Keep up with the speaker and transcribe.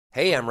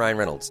Hey, I'm Ryan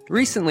Reynolds.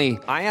 Recently,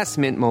 I asked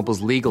Mint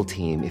Mobile's legal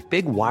team if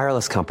big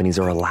wireless companies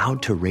are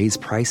allowed to raise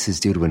prices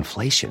due to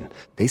inflation.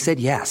 They said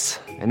yes.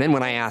 And then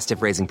when I asked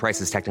if raising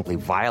prices technically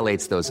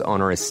violates those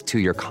onerous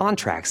two-year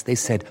contracts, they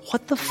said,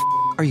 "What the f***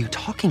 are you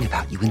talking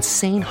about, you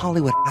insane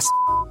Hollywood ass?"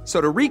 So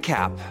to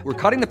recap, we're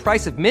cutting the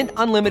price of Mint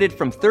Unlimited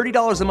from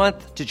 $30 a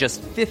month to just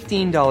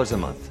 $15 a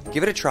month.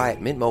 Give it a try at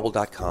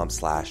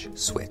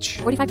mintmobile.com/switch.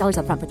 $45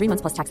 up front for 3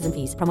 months plus taxes and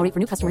fees. Promo rate for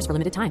new customers for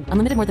limited time.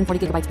 Unlimited more than 40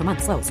 gigabytes per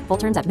month. Slows full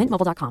terms at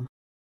mintmobile.com.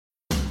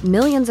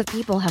 Millions of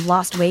people have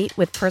lost weight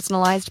with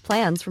personalized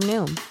plans from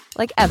Noom.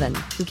 Like Evan,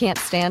 who can't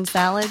stand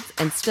salads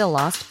and still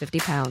lost 50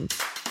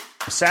 pounds.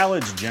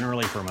 Salads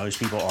generally for most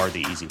people are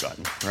the easy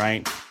button,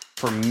 right?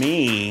 For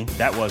me,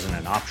 that wasn't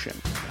an option.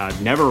 I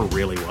never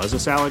really was a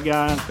salad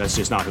guy. That's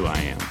just not who I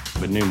am.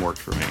 But Noom worked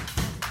for me.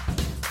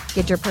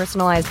 Get your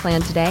personalized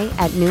plan today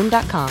at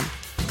Noom.com.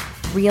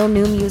 Real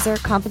Noom user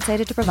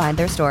compensated to provide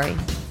their story.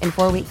 In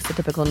 4 weeks, the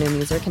typical Noom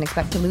user can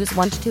expect to lose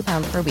 1 to 2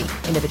 pounds per week.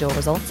 Individual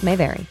results may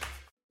vary.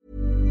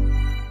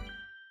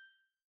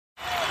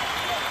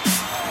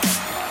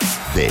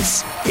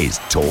 This is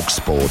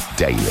TalkSport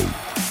Daily.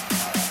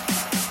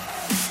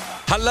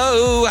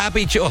 Hello,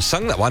 happy I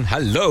sung that one.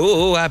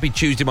 Hello, happy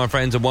Tuesday, my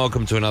friends, and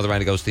welcome to another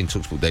Andy Goldstein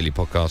TalkSport Daily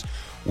podcast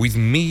with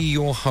me,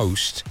 your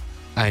host,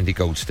 Andy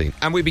Goldstein.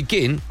 And we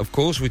begin, of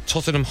course, with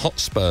Tottenham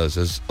Hotspurs,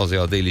 as Ozzy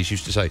Ardiles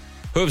used to say,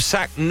 who have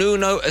sacked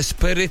Nuno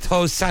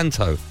Espirito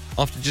Santo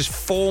after just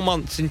 4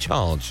 months in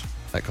charge.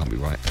 That can't be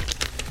right.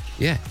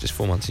 Yeah, just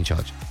 4 months in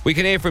charge. We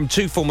can hear from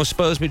two former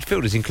Spurs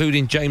midfielders,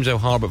 including James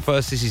O'Hara, but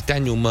first, this is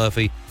Daniel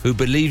Murphy, who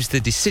believes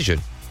the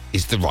decision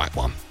is the right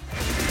one.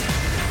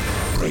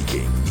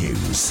 Breaking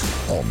news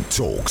on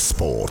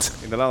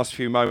TalkSport. In the last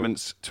few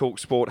moments,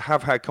 TalkSport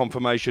have had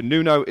confirmation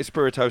Nuno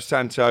Espirito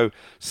Santo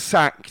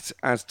sacked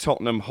as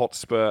Tottenham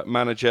Hotspur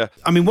manager.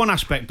 I mean, one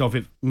aspect of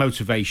it,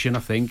 motivation, I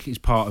think, is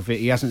part of it.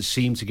 He hasn't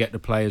seemed to get the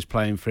players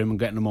playing for him and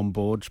getting them on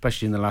board,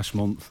 especially in the last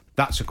month.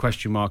 That's a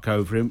question mark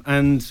over him.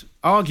 And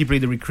arguably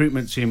the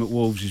recruitment team at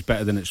Wolves is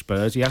better than at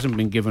Spurs. He hasn't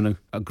been given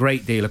a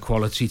great deal of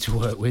quality to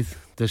work with.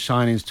 The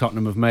signings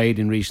Tottenham have made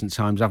in recent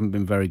times haven't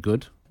been very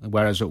good.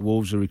 Whereas at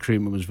Wolves, the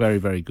recruitment was very,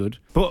 very good.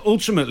 But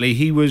ultimately,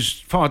 he was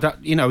far down.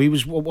 You know, he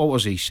was, what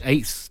was he,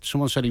 8th?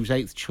 Someone said he was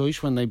 8th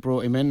choice when they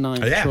brought him in,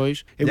 9th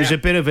choice. It was a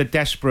bit of a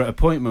desperate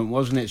appointment,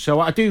 wasn't it? So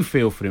I do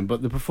feel for him,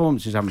 but the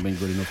performances haven't been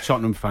good enough.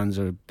 Tottenham fans,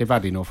 they've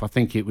had enough. I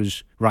think it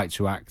was right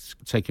to act,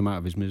 take him out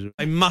of his misery.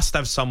 They must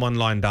have someone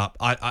lined up.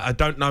 I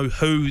don't know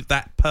who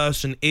that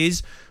person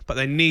is, but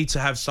they need to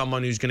have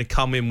someone who's going to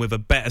come in with a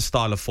better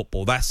style of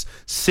football. That's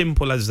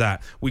simple as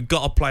that. We've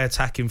got to play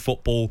attacking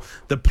football.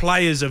 The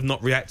players have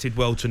not reacted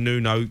well to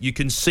Nuno. You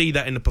can see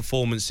that in the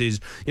performances.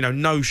 You know,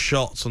 no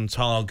shots on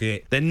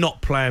target. They're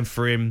not playing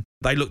for him.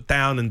 They look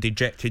down and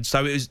dejected.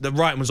 So it was, the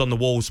writing was on the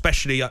wall,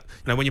 especially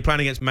when you're playing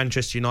against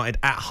Manchester United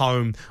at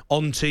home,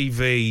 on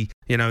TV,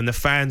 and the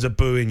fans are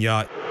booing you.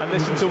 And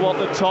listen to what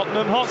the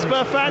Tottenham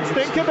Hotspur fans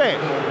think of it.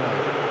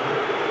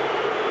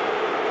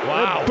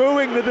 Wow. They're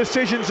booing the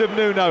decisions of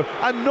Nuno,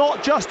 and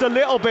not just a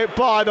little bit,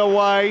 by the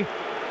way.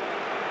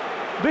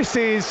 This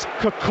is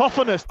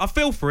cacophonous. I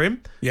feel for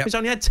him. Yep. He's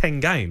only had 10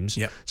 games,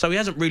 so he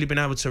hasn't really been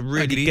able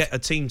to get a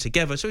team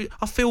together. So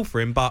I feel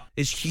for him, but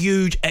it's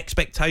huge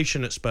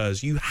expectation at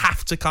Spurs. You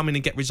have to come in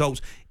and get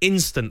results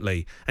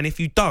instantly. And if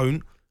you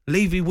don't,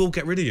 Levy will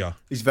get rid of you.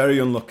 He's very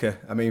unlucky.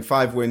 I mean,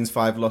 5 wins,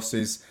 5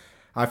 losses.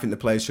 I think the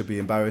players should be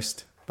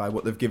embarrassed by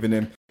what they've given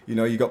him.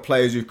 You've got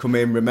players who've come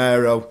in,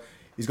 Romero.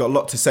 He's got a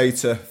lot to say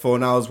to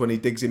Fornals when he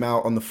digs him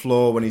out on the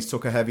floor, when he's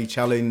took a heavy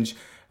challenge.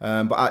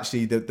 But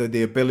actually,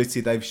 the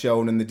ability they've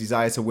shown and the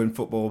desire to win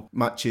football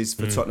matches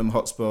for Tottenham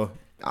Hotspur,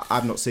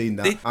 I've not seen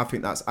that. I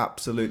think that's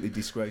absolutely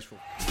disgraceful.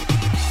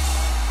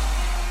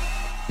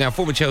 Now,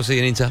 former Chelsea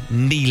and Inter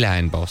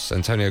Milan boss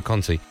Antonio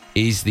Conte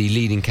is the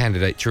leading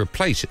candidate to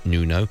replace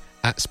Nuno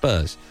at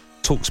Spurs.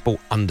 TalkSport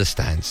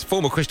understands.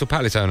 Former Crystal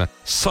Palace owner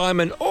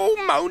Simon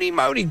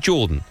Moni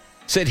Jordan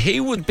said he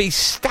would be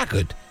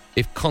staggered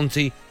if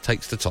Conte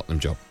takes the Tottenham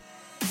job.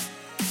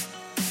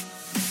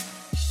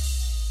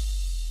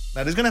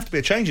 Now, there's going to have to be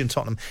a change in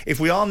Tottenham.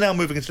 If we are now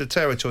moving into the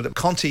territory that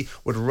Conte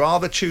would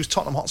rather choose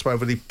Tottenham Hotspur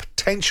over the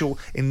potential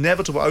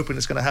inevitable opening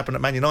that's going to happen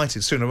at Man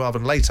United sooner rather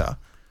than later,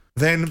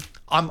 then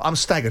I'm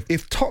staggered.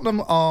 If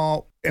Tottenham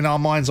are, in our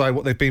mind's eye,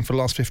 what they've been for the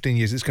last 15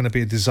 years, it's going to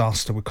be a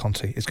disaster with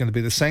Conte. It's going to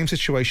be the same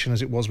situation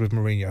as it was with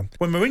Mourinho.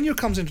 When Mourinho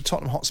comes into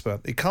Tottenham Hotspur,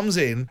 he comes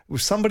in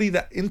with somebody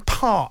that, in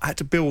part, had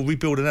to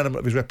rebuild an element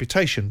of his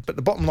reputation. But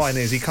the bottom line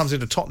is he comes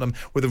into Tottenham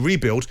with a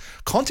rebuild.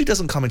 Conte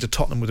doesn't come into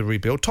Tottenham with a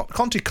rebuild.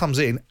 Conte comes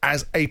in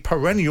as a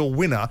perennial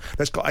winner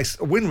that's got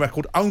a win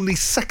record only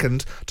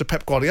second to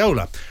Pep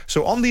Guardiola.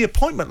 So on the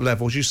appointment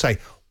levels, you say,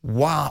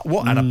 wow,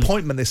 what an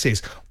appointment this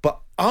is. But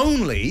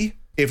only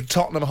if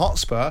Tottenham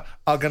Hotspur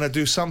are going to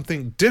do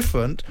something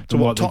different to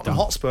what Tottenham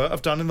Hotspur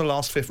have done in the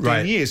last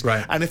 15 years.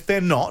 Right. And if they're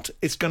not,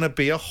 it's going to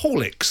be a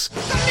Horlicks.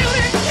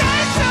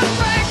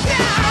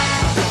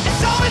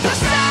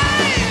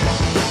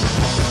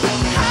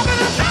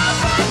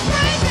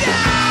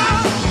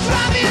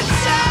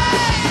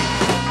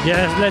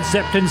 Yeah, Led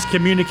Zeppelin's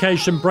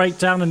Communication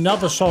Breakdown,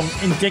 another song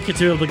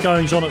indicative of the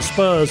goings-on at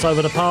Spurs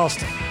over the past,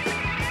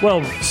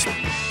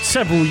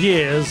 several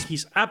years.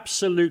 He's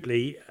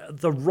absolutely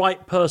the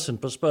right person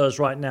for Spurs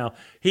right now.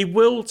 He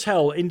will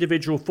tell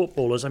individual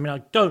footballers, I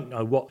don't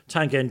know what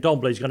Tanguy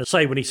Ndombele is going to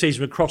say when he sees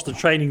him across the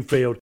training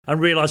field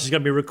and realises he's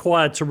going to be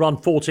required to run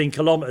 14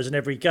 kilometres in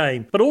every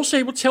game. But also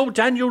he will tell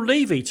Daniel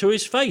Levy to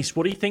his face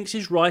what he thinks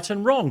is right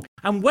and wrong.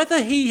 And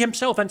whether he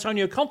himself,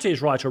 Antonio Conte,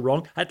 is right or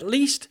wrong, at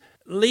least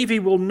Levy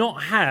will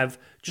not have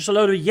just a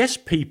load of yes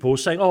people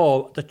saying,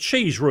 oh, the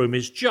cheese room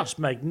is just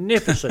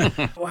magnificent.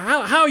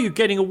 How are you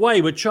getting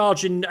away with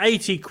charging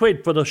 80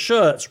 quid for the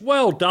shirts?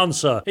 Well done,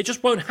 sir. It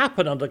just won't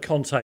happen under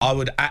Conte. I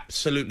would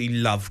absolutely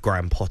love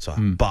Graham Potter,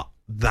 but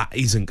that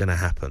isn't going to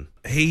happen.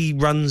 He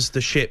runs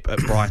the ship at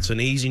Brighton.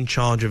 He's in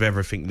charge of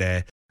everything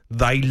there.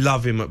 They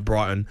love him at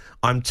Brighton.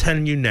 I'm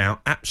telling you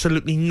now,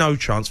 absolutely no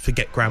chance.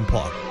 Forget Graham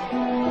Potter.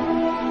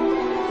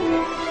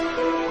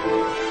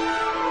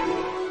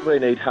 We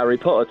need Harry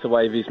Potter to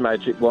wave his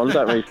magic wand,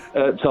 don't we?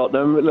 At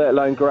Tottenham, let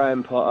alone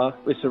Graham Potter.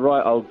 It's a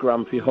right old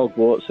grumpy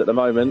Hogwarts at the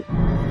moment.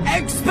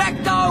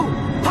 Expecto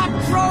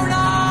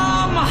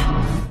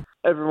Patronum!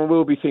 Everyone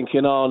will be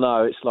thinking, oh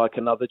no, it's like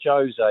another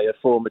Jose, a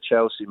former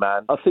Chelsea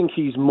man. I think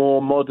he's more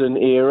modern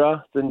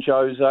era than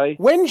Jose.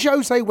 When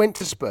Jose went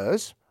to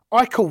Spurs,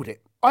 I called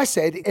it. I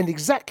said, in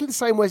exactly the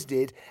same way as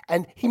did,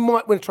 and he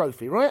might win a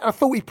trophy, right? I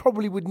thought he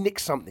probably would nick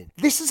something.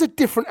 This is a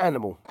different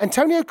animal.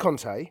 Antonio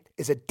Conte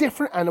is a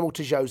different animal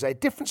to Jose, a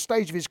different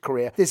stage of his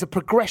career. There's a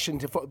progression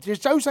to football.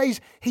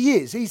 Jose's,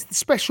 he's the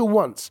special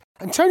once.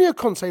 Antonio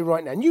Conte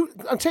right now,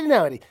 I'm telling you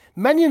now, Eddie,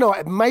 Man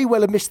United may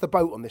well have missed the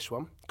boat on this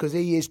one, because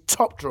he is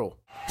top draw.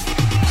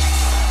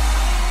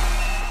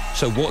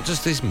 So what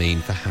does this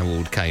mean for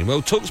Harold Kane?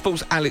 Well,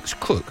 TalkSport's Alex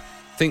Crook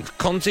thinks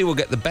Conte will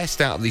get the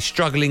best out of the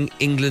struggling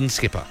England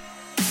skipper.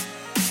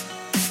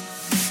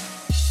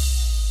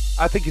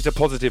 I think it's a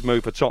positive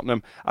move for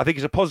Tottenham. I think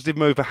it's a positive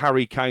move for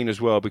Harry Kane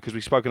as well, because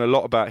we've spoken a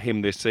lot about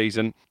him this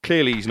season.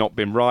 Clearly he's not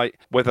been right,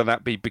 whether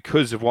that be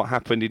because of what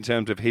happened in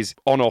terms of his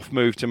on-off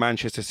move to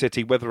Manchester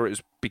City, whether it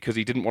was because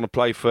he didn't want to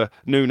play for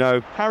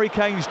Nuno. Harry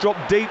Kane's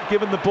dropped deep,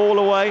 given the ball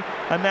away,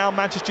 and now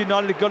Manchester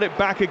United have got it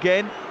back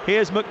again.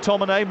 Here's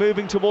McTominay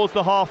moving towards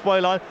the halfway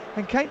line.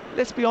 And Kane,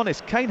 let's be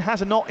honest, Kane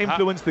has not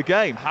influenced the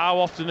game. How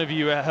often have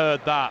you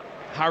heard that?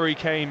 Harry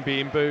Kane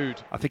being booed.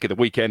 I think at the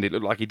weekend it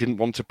looked like he didn't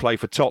want to play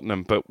for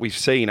Tottenham, but we've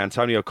seen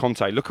Antonio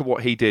Conte, look at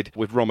what he did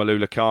with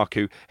Romelu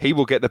Lukaku. He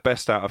will get the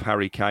best out of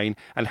Harry Kane,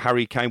 and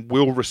Harry Kane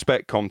will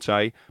respect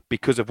Conte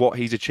because of what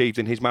he's achieved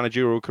in his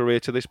managerial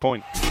career to this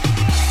point.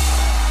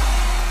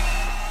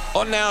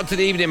 On now to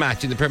the evening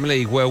match in the Premier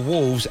League, where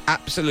Wolves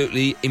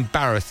absolutely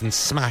embarrassed and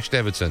smashed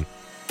Everton.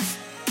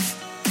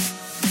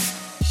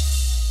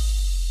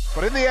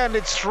 But in the end,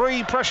 it's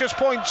 3 precious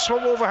points for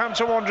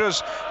Wolverhampton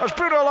Wanderers as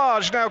Bruno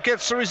Lage now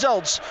gets the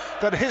results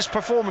that his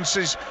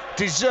performances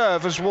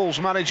deserve as Wolves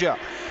manager.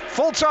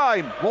 Full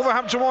time,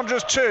 Wolverhampton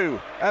Wanderers 2,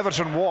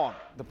 Everton 1.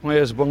 The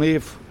players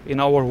believe in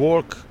our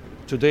work.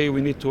 Today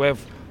we need to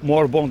have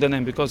more bond than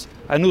them, because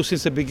I knew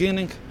since the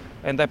beginning,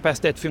 and I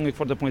passed that feeling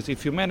for the players.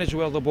 If you manage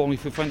well the ball,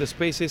 if you find the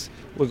spaces,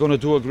 we're going to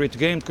do a great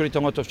game, create a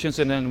lot of chances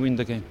and then win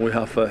the game. We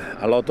have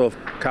a lot of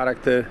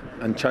character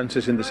and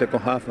chances in the second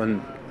half,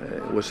 and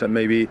it was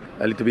maybe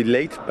a little bit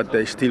late, but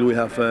still we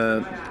have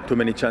too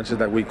many chances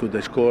that we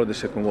could score the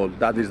second goal.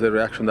 That is the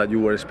reaction that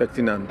you were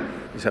expecting, and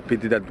it's a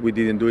pity that we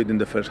didn't do it in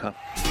the first half.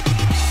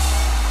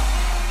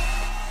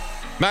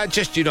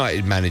 Manchester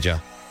United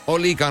manager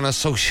Ole Gunnar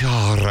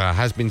Solskjaer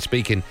has been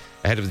speaking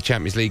ahead of the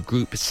Champions League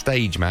group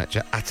stage match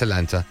at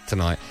Atalanta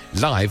tonight,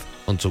 live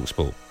on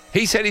TalkSport.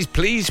 He said he's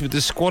pleased with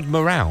the squad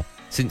morale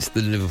since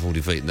the Liverpool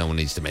defeat, no one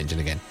needs to mention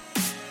again.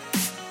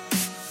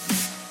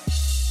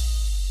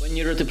 When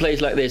you're at a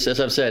place like this,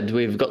 as I've said,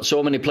 we've got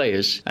so many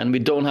players and we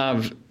don't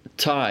have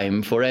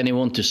time for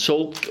anyone to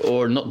sulk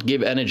or not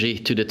give energy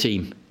to the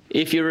team.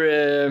 If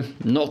you're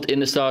not in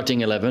the starting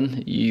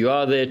 11, you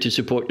are there to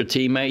support your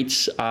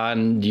teammates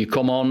and you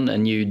come on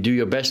and you do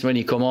your best when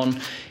you come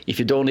on. If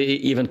you don't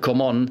even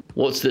come on,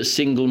 what's the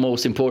single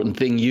most important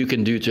thing you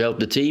can do to help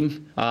the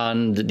team?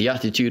 And the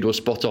attitude was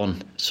spot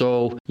on.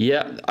 So,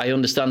 yeah, I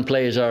understand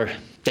players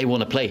they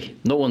want to play.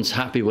 No one's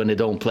happy when they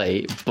don't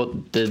play,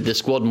 but the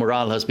squad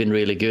morale has been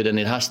really good, and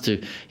it has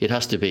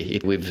to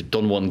be. We've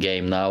done one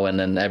game now, and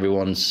then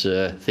everyone's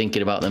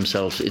thinking about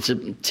themselves. It's a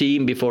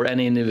team before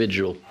any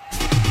individual.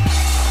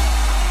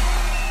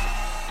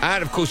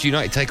 And, of course,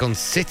 United take on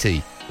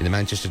City in the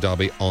Manchester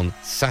derby on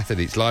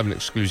Saturday. It's live and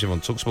exclusive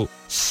on TalkSport.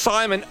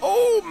 Simon,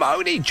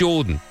 Moni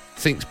Jordan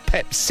thinks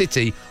Pep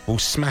City will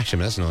smash him.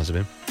 That's nice of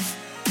him.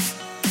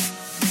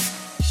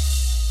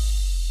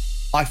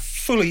 I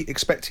fully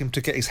expect him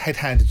to get his head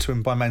handed to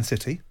him by Man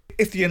City.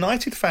 If the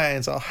United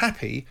fans are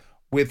happy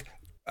with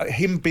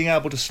him being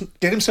able to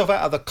get himself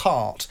out of the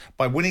cart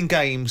by winning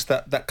games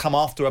that come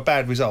after a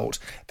bad result,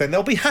 then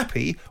they'll be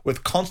happy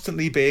with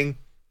constantly being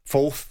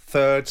 4th,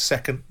 3rd,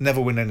 2nd,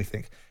 never win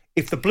anything.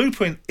 If the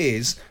blueprint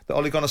is that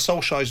Ole Gunnar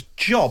Solskjaer's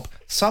job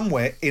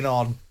somewhere in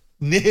our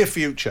near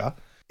future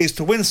is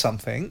to win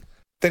something,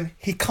 then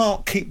he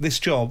can't keep this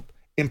job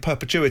in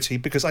perpetuity,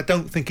 because I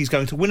don't think he's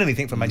going to win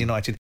anything for Man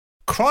United.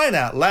 Crying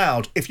out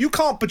loud, if you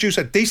can't produce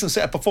a decent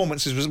set of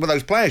performances with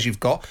those players you've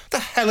got, the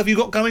hell have you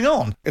got going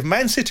on? If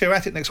Man City are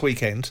at it next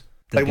weekend,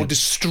 they will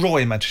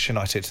destroy Manchester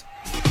United.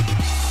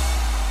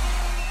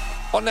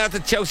 On now to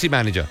Chelsea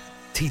manager,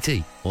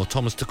 TT, or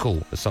Thomas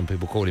Tuchel, as some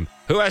people call him,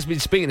 who has been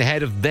speaking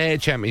ahead of their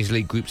Champions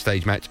League group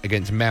stage match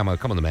against Malmo,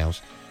 come on the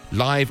Mouse,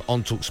 live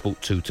on TalkSport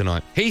 2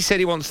 tonight. He said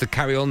he wants to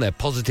carry on their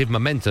positive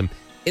momentum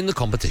in the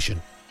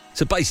competition.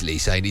 So basically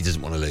he's saying he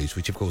doesn't want to lose,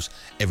 which of course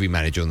every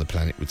manager on the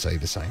planet would say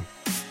the same.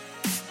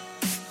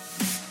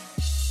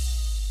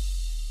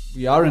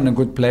 We are in a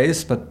good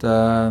place, but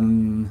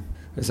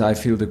as I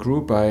feel the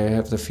group, I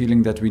have the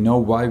feeling that we know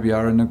why we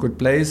are in a good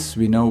place.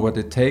 We know what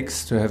it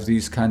takes to have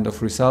these kind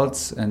of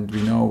results, and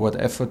we know what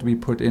effort we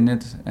put in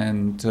it,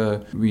 and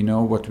we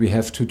know what we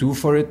have to do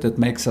for it. That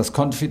makes us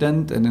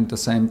confident, and at the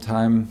same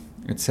time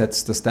it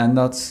sets the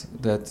standards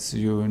that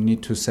you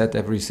need to set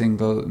every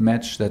single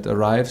match that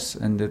arrives,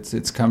 and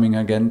it's coming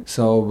again.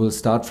 So we'll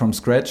start from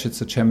scratch.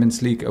 It's a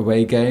Champions League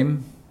away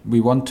game. We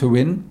want to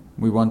win.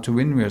 We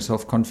are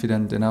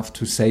self-confident enough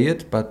to say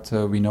it, but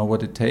we know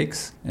what it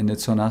takes, and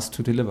it's on us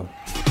to deliver.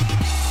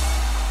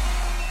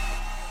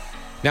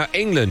 Now,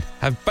 England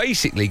have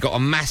basically got a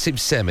massive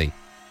semi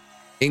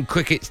in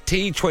cricket's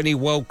T20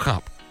 World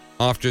Cup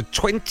after a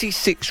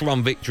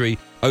 26-run victory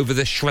over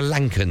the Sri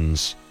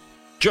Lankans.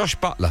 Josh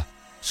Buttler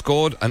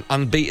scored an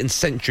unbeaten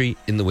century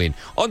in the win.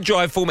 On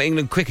Drive, former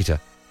England cricketer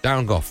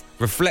Darren Gough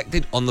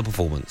reflected on the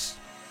performance.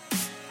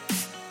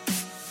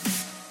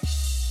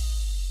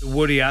 The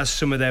worry has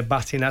some of their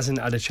batting hasn't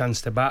had a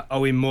chance to bat.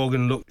 Owen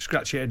Morgan looked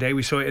scratchy today.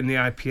 We saw it in the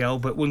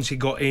IPL, but once he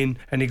got in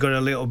and he got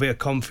a little bit of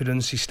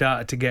confidence, he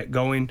started to get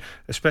going,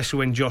 especially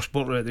when Josh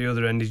Buttler at the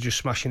other end is just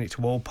smashing it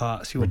to all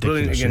parts. He was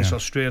brilliant against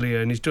Australia,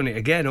 and he's done it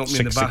again,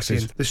 opening the batting.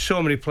 Sixes. There's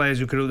so many players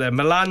who could up there.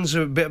 Milan's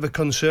a bit of a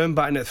concern,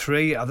 batting at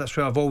 3. That's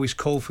where I've always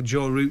called for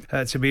Joe Root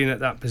to be in at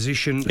that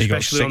position,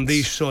 especially on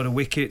these sort of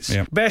wickets.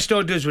 Yeah.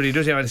 Bairstow does what he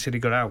does. I said he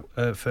got out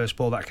first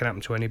ball. That can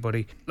happen to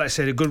anybody. Like I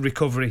said, a good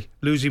recovery,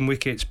 losing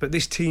wickets, but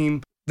this team,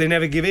 they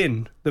never give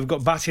in. They've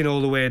got batting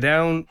all the way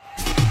down.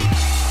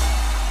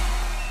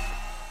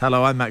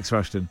 Hello, I'm Max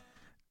Rushton,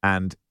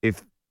 and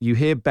if you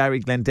hear Barry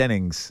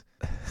Glendenning's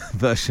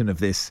version of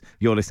this,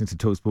 you're listening to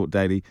TalkSport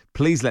Daily,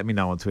 please let me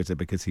know on Twitter,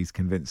 because he's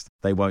convinced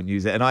they won't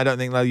use it, and I don't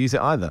think they'll use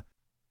it either.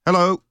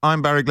 Hello,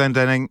 I'm Barry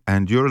Glendenning,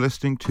 and you're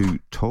listening to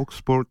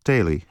TalkSport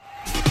Daily.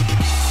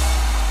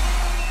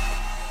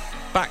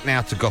 Back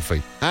now to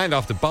Goffey. And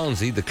after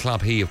Barnsley, the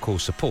club he, of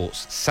course,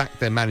 supports, sacked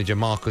their manager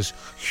Marcus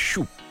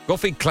Schulz,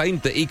 Goffey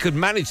claimed that he could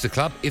manage the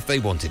club if they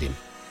wanted him.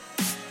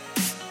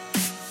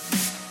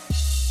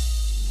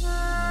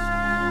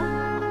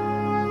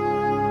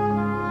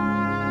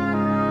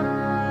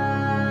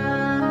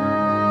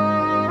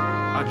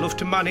 I'd love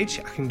to manage.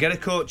 I can get a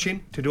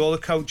coaching to do all the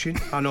coaching.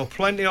 I know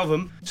plenty of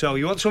them. So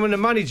you want someone to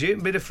manage it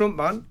and be the front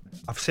man?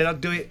 I've said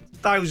I'd do it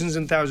thousands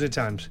and thousands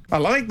of times. I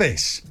like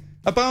this.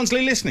 Are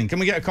Barnsley listening? Can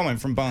we get a comment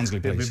from Barnsley,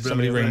 please?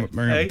 Somebody ring up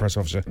the press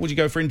officer. Would you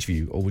go for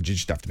interview, or would you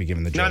just have to be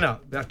given the job? No,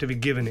 they have to be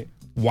given it.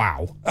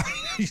 Wow.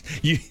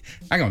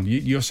 Hang on,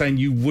 you're saying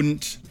you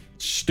wouldn't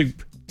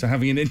stoop to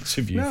having an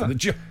interview for the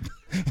job?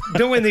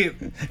 Do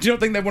you not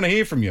think they want to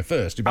hear from you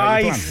first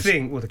about your plans? I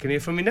think, they can hear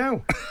from me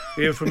now.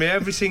 They hear from me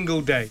every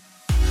single day.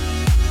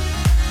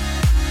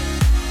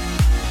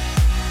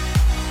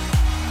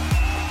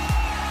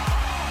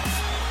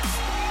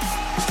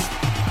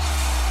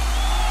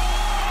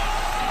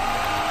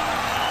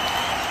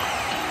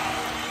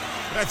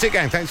 That's it,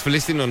 gang. Thanks for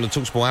listening on the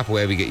TalkSport app,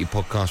 wherever you get your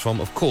podcast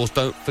from. Of course,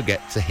 don't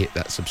forget to hit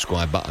that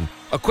subscribe button.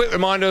 A quick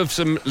reminder of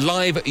some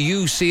live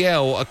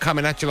UCL are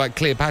coming at you like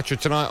Cleopatra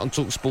tonight on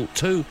TalkSport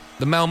 2.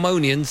 The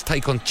Malmonians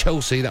take on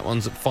Chelsea. That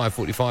one's at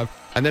 5:45.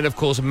 And then, of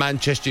course,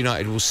 Manchester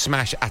United will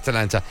smash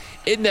Atalanta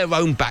in their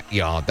own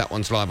backyard. That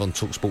one's live on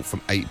TalkSport from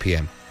 8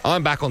 p.m.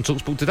 I'm back on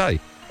TalkSport today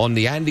on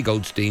the Andy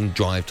Goldstein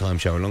Drive Time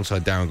Show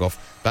alongside Darren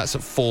Gough. That's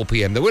at 4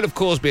 p.m. There will, of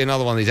course, be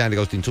another one of these Andy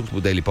Goldstein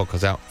TalkSport Daily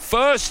podcasts out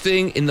first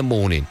thing in the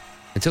morning.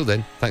 Until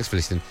then, thanks for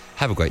listening.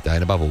 Have a great day,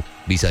 and above all,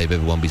 be safe,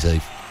 everyone, be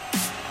safe.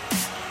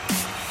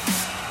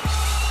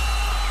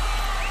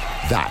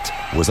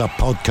 That was a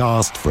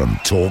podcast from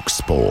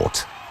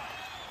TalkSport.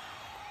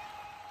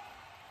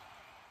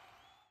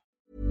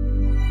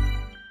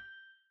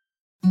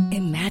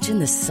 Imagine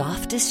the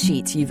softest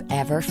sheets you've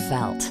ever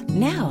felt.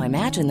 Now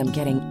imagine them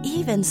getting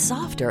even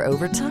softer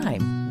over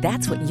time.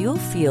 That's what you'll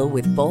feel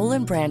with Boll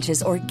 &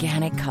 Branch's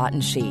organic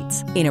cotton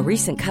sheets. In a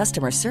recent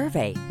customer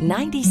survey,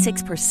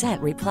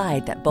 96%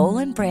 replied that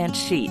Boll & Branch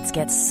sheets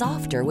get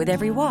softer with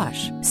every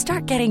wash.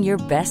 Start getting your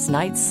best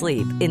night's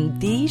sleep in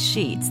these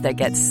sheets that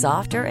get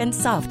softer and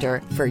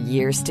softer for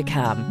years to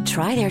come.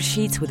 Try their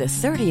sheets with a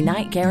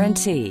 30-night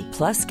guarantee.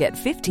 Plus, get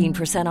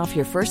 15% off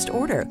your first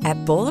order at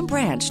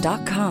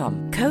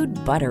bollandbranch.com. Code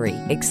BUTTERY.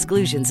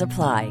 Exclusions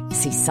apply.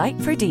 See site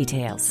for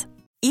details.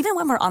 Even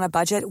when we're on a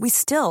budget, we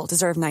still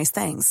deserve nice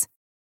things.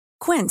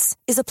 Quince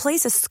is a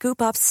place to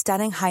scoop up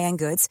stunning high-end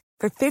goods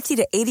for 50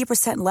 to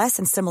 80% less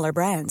than similar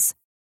brands.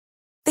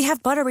 They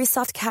have buttery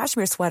soft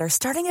cashmere sweaters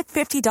starting at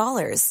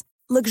 $50,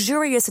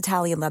 luxurious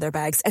Italian leather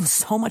bags, and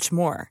so much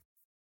more.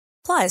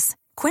 Plus,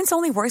 Quince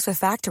only works with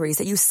factories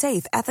that use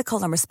safe,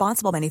 ethical, and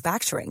responsible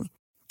manufacturing.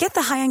 Get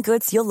the high-end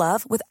goods you'll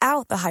love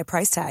without the high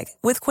price tag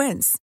with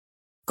Quince.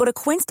 Go to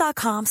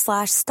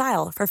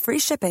quince.com/style for free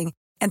shipping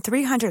and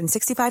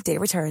 365-day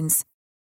returns.